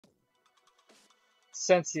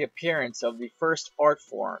since the appearance of the first art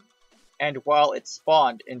form, and while it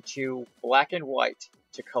spawned into black and white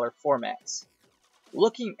to color formats.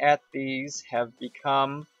 Looking at these have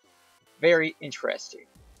become very interesting.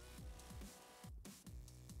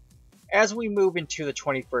 As we move into the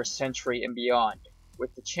 21st century and beyond,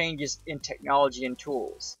 with the changes in technology and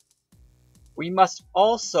tools, we must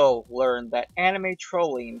also learn that anime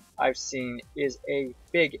trolling I've seen is a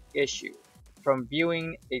big issue, from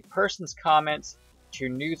viewing a person's comments to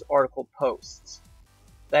news article posts,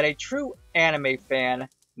 that a true anime fan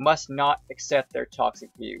must not accept their toxic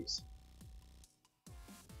views.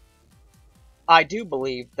 I do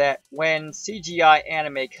believe that when CGI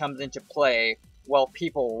anime comes into play, while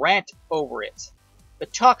people rant over it, the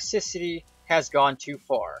toxicity has gone too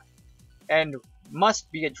far, and must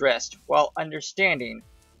be addressed while understanding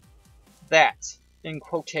that, in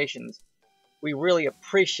quotations, we really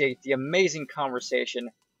appreciate the amazing conversation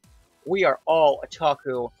 "We are all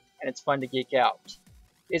otaku and it's fun to geek out"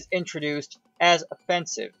 is introduced as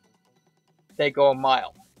offensive. They go a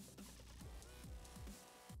mile.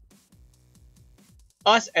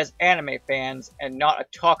 Us as anime fans and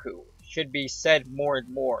not otaku should be said more and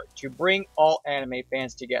more to bring all anime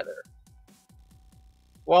fans together.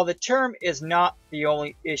 While the term is not the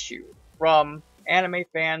only issue, from anime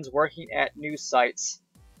fans working at news sites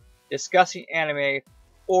discussing anime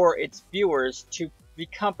or its viewers to the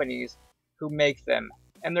companies who make them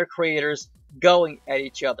and their creators going at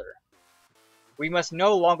each other, we must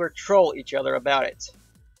no longer troll each other about it.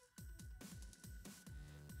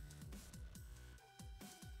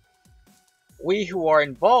 We who are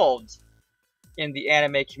involved in the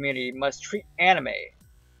anime community must treat anime,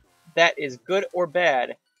 that is good or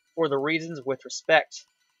bad, for the reasons with respect,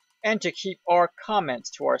 and to keep our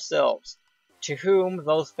comments to ourselves, to whom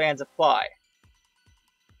those fans apply,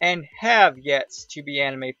 and have yet to be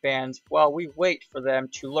anime fans while we wait for them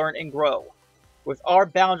to learn and grow, with our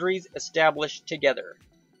boundaries established together.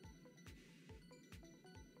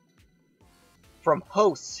 From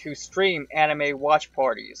hosts who stream anime watch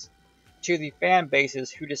parties, to the fan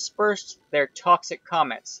bases who dispersed their toxic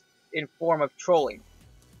comments in form of trolling,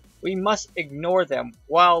 we must ignore them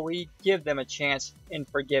while we give them a chance in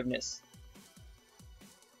forgiveness.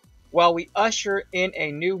 While we usher in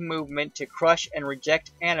a new movement to crush and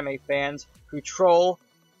reject anime fans who troll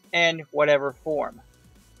in whatever form.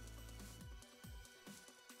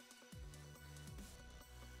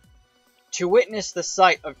 To witness the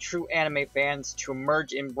sight of true anime fans to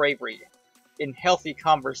emerge in bravery, in healthy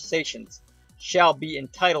conversations, shall be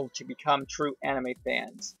entitled to become true anime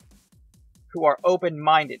fans, who are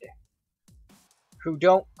open-minded, who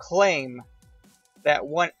don't claim that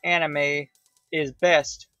one anime is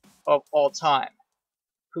best of all time,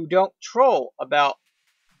 who don't troll about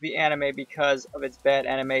the anime because of its bad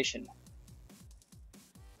animation.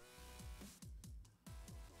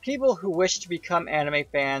 People who wish to become anime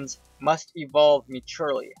fans must evolve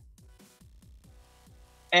maturely,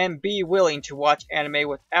 and be willing to watch anime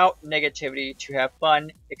without negativity to have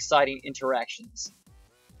fun, exciting interactions.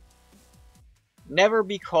 Never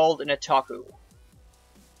be called an otaku.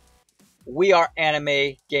 We are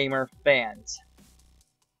anime gamer fans.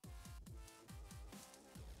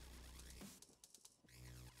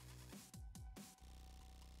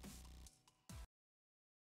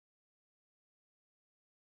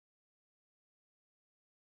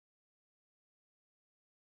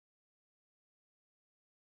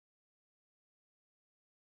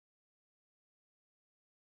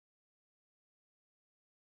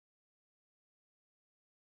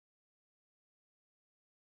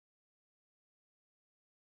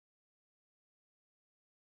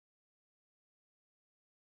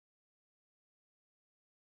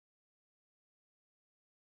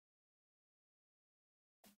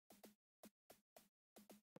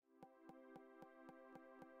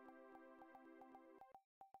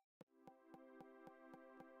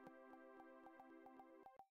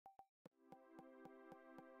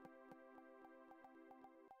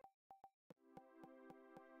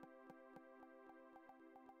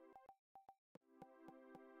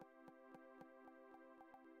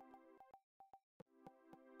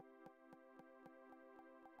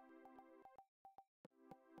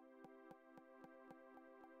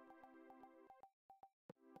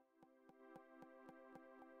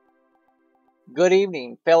 Good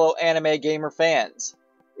evening, fellow anime gamer fans.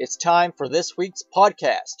 It's time for this week's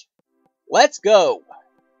podcast. Let's go!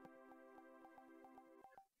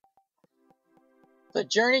 The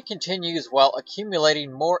journey continues while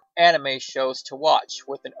accumulating more anime shows to watch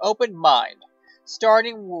with an open mind,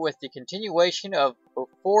 starting with the continuation of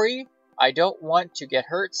Euphoria, I Don't Want to Get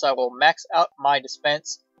Hurt So I Will Max Out My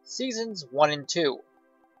Dispense, Seasons 1 and 2,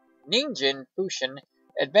 Ninjin Fushin,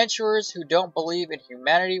 adventurers who don't believe in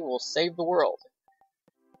humanity will save the world.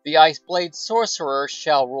 The Ice Blade Sorcerer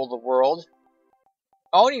shall rule the world.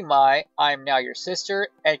 Onimai, I Am Now Your Sister,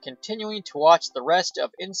 and continuing to watch the rest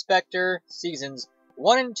of Inspector Seasons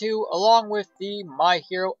 1 and 2 along with the My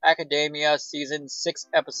Hero Academia Season 6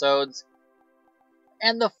 episodes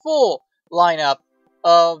and the full lineup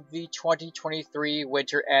of the 2023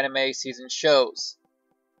 winter anime season shows.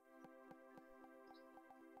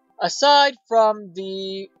 Aside from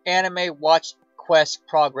the Anime Watch Quest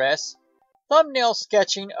progress, thumbnail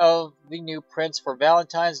sketching of the new prints for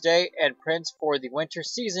Valentine's Day and prints for the winter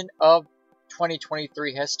season of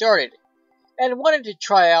 2023 has started, and wanted to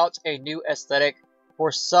try out a new aesthetic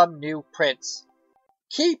for some new prints.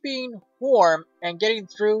 Keeping warm and getting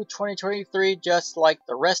through 2023 just like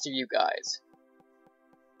the rest of you guys.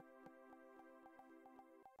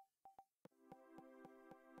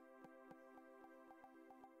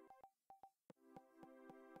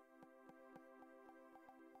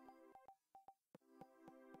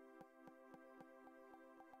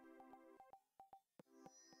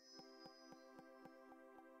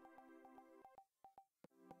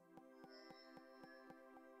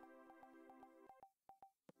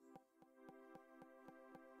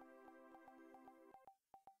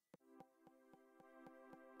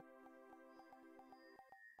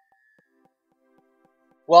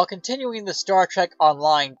 While continuing the Star Trek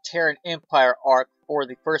Online Terran Empire arc for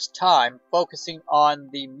the first time, focusing on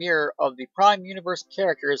the mirror of the Prime Universe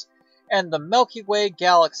characters and the Milky Way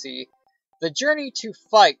galaxy, the journey to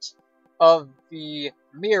fight of the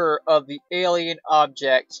mirror of the alien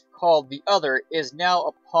object called the Other is now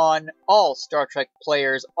upon all Star Trek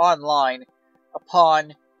players online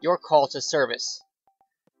upon your call to service.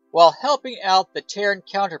 While helping out the Terran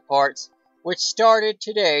counterparts, which started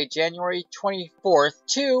today, January 24th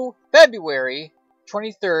to February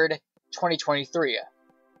 23rd, 2023.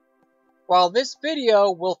 While this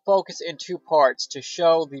video will focus in two parts to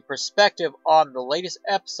show the perspective on the latest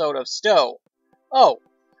episode of Stowe. Oh,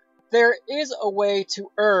 there is a way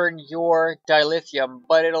to earn your dilithium,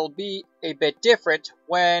 but it'll be a bit different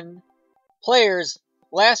when players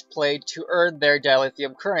last played to earn their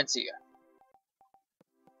dilithium currency.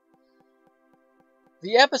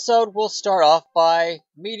 The episode will start off by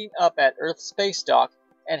meeting up at Earth's space dock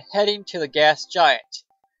and heading to the gas giant,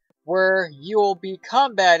 where you will be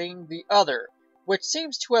combating the Other, which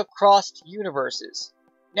seems to have crossed universes.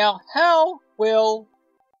 Now, how will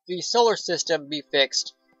the solar system be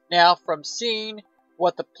fixed now from seeing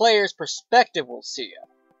what the player's perspective will see?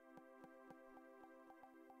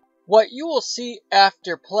 What you will see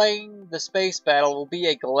after playing the space battle will be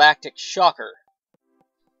a galactic shocker.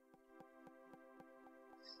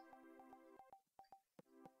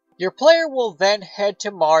 Your player will then head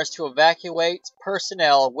to Mars to evacuate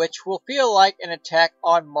personnel, which will feel like an attack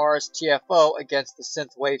on Mars TFO against the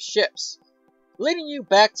synthwave ships, leading you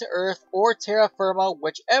back to Earth or terra firma,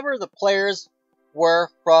 whichever the players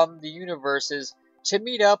were from the universes, to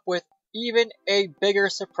meet up with even a bigger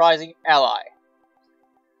surprising ally.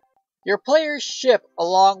 Your player's ship,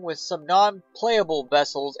 along with some non-playable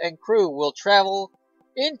vessels and crew, will travel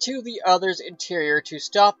into the Other's interior to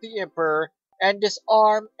stop the Emperor and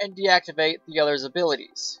disarm and deactivate the Other's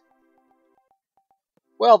abilities.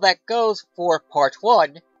 Well, that goes for part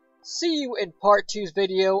 1. See you in part 2's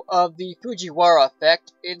video of the Fujiwara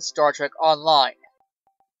effect in Star Trek Online.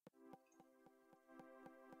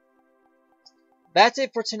 That's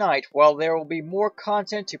it for tonight, while there will be more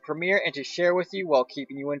content to premiere and to share with you while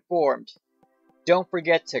keeping you informed. Don't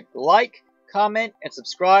forget to like, comment, and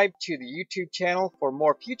subscribe to the YouTube channel for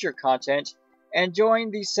more future content, and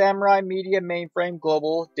join the Samurai Media Mainframe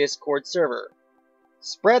Global Discord server.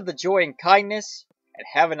 Spread the joy and kindness, and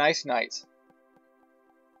have a nice night.